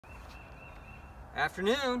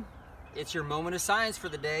Afternoon, it's your moment of science for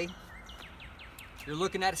the day. You're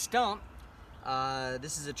looking at a stump.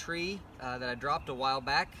 This is a tree that I dropped a while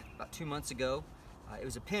back, about 2 months ago. It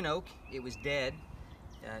was a pin oak. It was dead.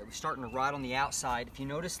 It was starting to rot on the outside. If you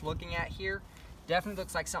notice looking at here, definitely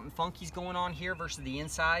looks like something funky's going on here versus the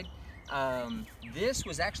inside. This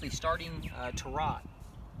was actually starting to rot.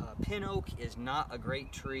 Pin oak is not a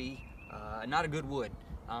great tree, not a good wood.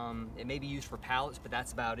 It may be used for pallets, but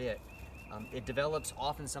that's about it. It develops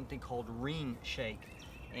often something called ring shake,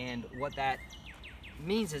 and what that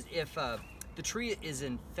means is if the tree is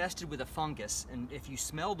infested with a fungus, and if you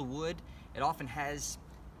smell the wood, it often has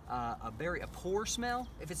a poor smell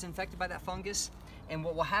if it's infected by that fungus. And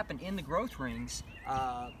what will happen in the growth rings,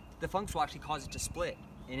 the fungus will actually cause it to split.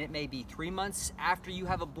 And it may be 3 months after you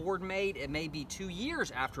have a board made, it may be 2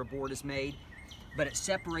 years after a board is made, but it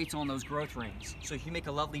separates on those growth rings. So if you make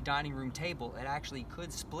a lovely dining room table, it actually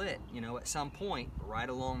could split, at some point right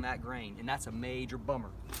along that grain, and that's a major bummer.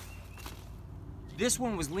 This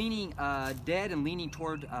one was leaning dead and leaning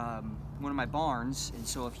toward one of my barns, and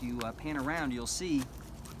so if you pan around, you'll see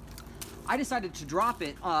I decided to drop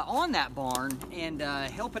it on that barn and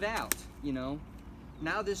help it out.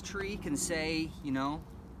 Now this tree can say,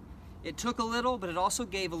 it took a little, but it also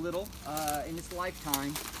gave a little in its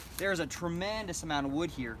lifetime. There's a tremendous amount of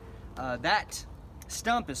wood here. That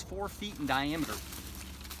stump is 4 feet in diameter.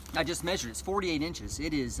 I just measured it. It's 48 inches.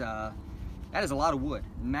 It is, that is a lot of wood,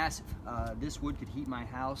 massive. This wood could heat my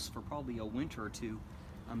house for probably a winter or two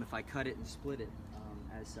if I cut it and split it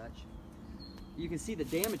as such. You can see the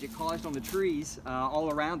damage it caused on the trees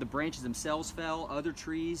all around. The branches themselves fell, other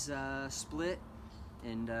trees split,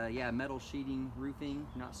 and yeah, metal sheeting, roofing,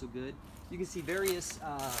 not so good. You can see various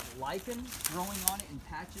lichen growing on it in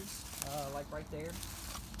patches, like right there.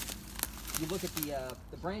 You look at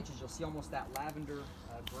the branches, you'll see almost that lavender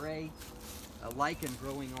gray lichen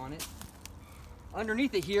growing on it.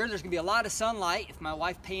 Underneath it here, there's gonna be a lot of sunlight if my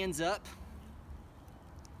wife pans up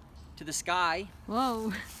to the sky.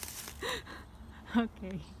 Whoa.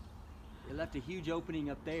 Okay. It left a huge opening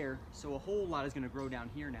up there, so a whole lot is gonna grow down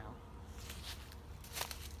here now.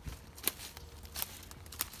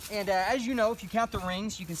 And as you know, if you count the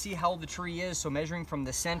rings, you can see how old the tree is. So measuring from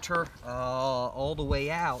the center all the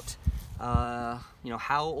way out,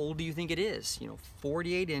 how old do you think it is?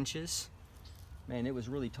 48 inches. Man, it was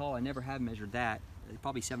really tall. I never have measured that. It's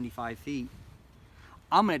probably 75 feet.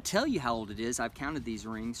 I'm gonna tell you how old it is. I've counted these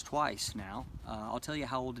rings twice now. I'll tell you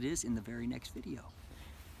how old it is in the very next video.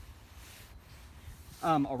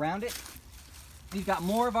 Around it, we've got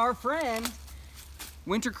more of our friend,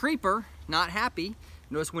 winter creeper, not happy.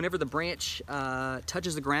 Notice whenever the branch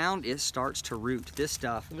touches the ground, it starts to root. This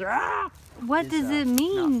stuff. What does it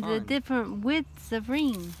mean, the different widths of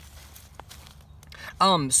rings?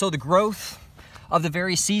 So the growth of the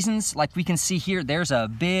various seasons, like we can see here, there's a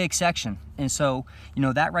big section. And so,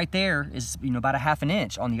 that right there is, about a ½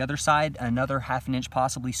 inch. On the other side, another ½ inch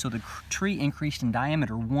possibly. So the tree increased in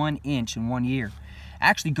diameter 1 inch in 1 year.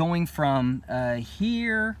 Actually going from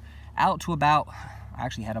here out to about, I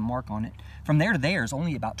actually had a mark on it. From there to there is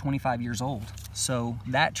only about 25 years old. So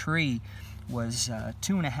that tree was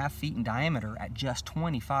 2.5 feet in diameter at just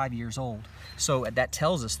 25 years old. So that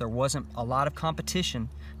tells us there wasn't a lot of competition.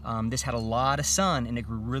 This had a lot of sun and it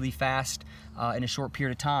grew really fast in a short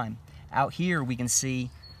period of time. Out here we can see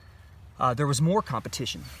there was more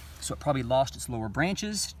competition. So it probably lost its lower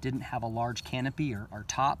branches, didn't have a large canopy or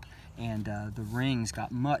top, and the rings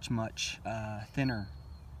got much thinner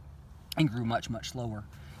and grew much slower.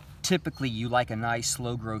 Typically, you like a nice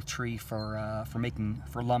slow growth tree for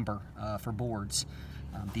lumber, for boards.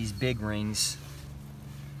 These big rings,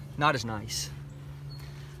 not as nice.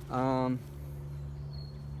 And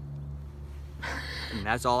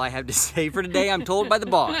that's all I have to say for today. I'm told by the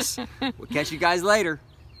boss. We'll catch you guys later.